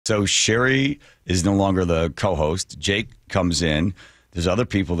So Sherry is no longer the co-host. Jake comes in. There's other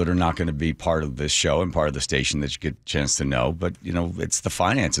people that are not going to be part of this show and part of the station that you get a chance to know. But, it's the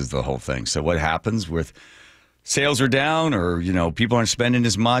finances, the whole thing. So what happens with sales are down or, people aren't spending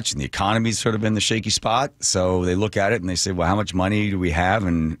as much and the economy's sort of in the shaky spot. So they look at it and they say, well, how much money do we have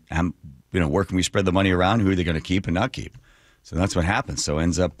and, where can we spread the money around? Who are they going to keep and not keep? So that's what happens. So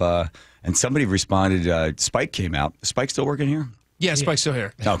ends up, and somebody responded, Spike came out. Is Spike still working here? Yeah, Spike's still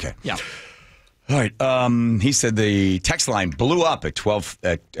here. Okay. Yeah. All right. He said the text line blew up at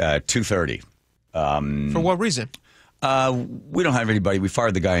 2:30. For what reason? We don't have anybody. We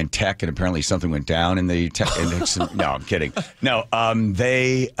fired the guy in tech, and apparently something went down in the tech. No, I'm kidding. No,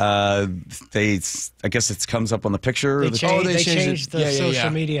 they. I guess it comes up on the picture. They changed the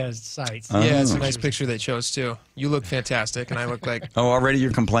social media sites. Yeah, it's a nice picture they chose too. You look fantastic, and I look like. Oh, already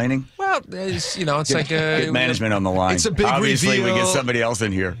you're complaining? Well, it's like get management on the line. It's a big Obviously, reveal, we get somebody else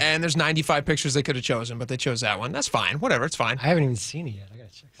in here. And there's 95 pictures they could have chosen, but they chose that one. That's fine. Whatever, it's fine. I haven't even seen it yet. I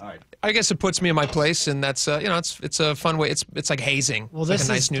gotta check. All right. I guess it puts me in my place, and that's it's a fun way. It's like hazing. Well, it's like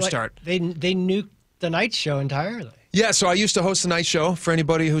a nice new start. They nuked the night show entirely. Yeah, so I used to host the night show. For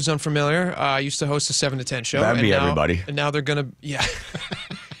anybody who's unfamiliar, I used to host a 7 to 10 show. That'd be everybody. And now they're gonna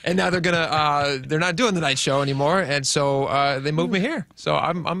and now they're not doing the night show anymore, and so they moved me here. So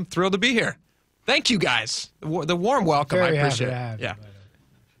I'm thrilled to be here. Thank you guys. The warm welcome. Very I appreciate happy to it.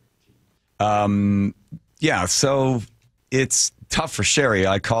 have you, Yeah, so it's tough for Sherry.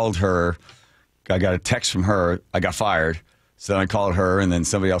 I called her. I got a text from her. I got fired. So then I called her, and then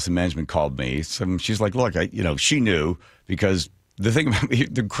somebody else in management called me. So she's like, look, she knew because the thing about me,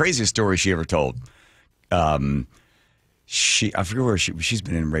 the craziest story she ever told, I forget where she's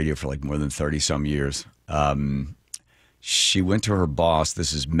been in radio for like more than 30-some years. She went to her boss,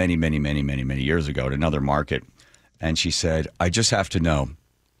 this is many, many, many, many, many years ago, at another market, and she said, I just have to know,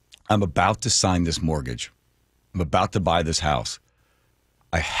 I'm about to sign this mortgage. I'm about to buy this house.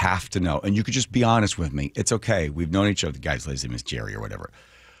 I have to know. And you could just be honest with me. It's okay. We've known each other. The guy's name is Jerry or whatever.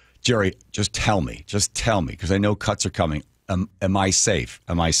 Jerry, just tell me. Just tell me, because I know cuts are coming. Am I safe?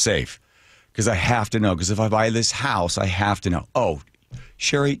 Am I safe? Because I have to know. Because if I buy this house, I have to know. Oh,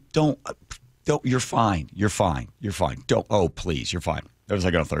 Sherry, don't. You're fine. You're fine. You're fine. Don't. Oh, please. You're fine. That was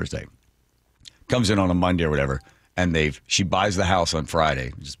like on a Thursday. Comes in on a Monday or whatever, and she buys the house on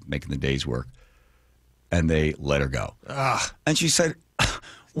Friday, just making the days work, and they let her go. And she said,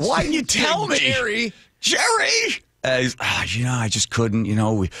 "Why didn't you tell me, Jerry?" I just couldn't. We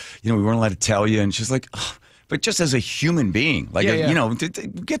weren't allowed to tell you. And she's like, but just as a human being, like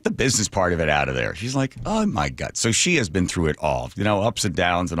get the business part of it out of there. She's like, oh my God. So she has been through it all, ups and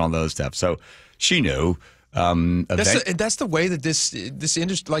downs and all those stuff. So she knew. That's the way that this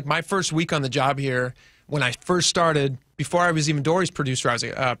industry. Like my first week on the job here, when I first started, before I was even Dory's producer, I was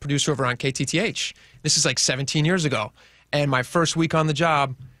a producer over on KTTH. This is like 17 years ago. And my first week on the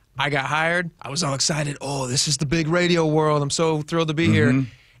job, I got hired. I was all excited. Oh, this is the big radio world. I'm so thrilled to be here.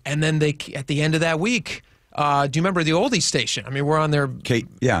 And then at the end of that week, do you remember the oldies station? I mean, we're on their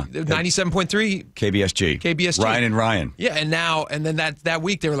 97.3 KBSG. Ryan and Ryan. Yeah, and then that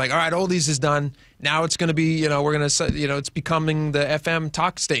week they were like, all right, oldies is done. Now it's going to be, we're going to, it's becoming the FM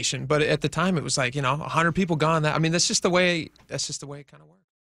talk station. But at the time, it was like, 100 people gone. I mean, that's just the way it kind of works.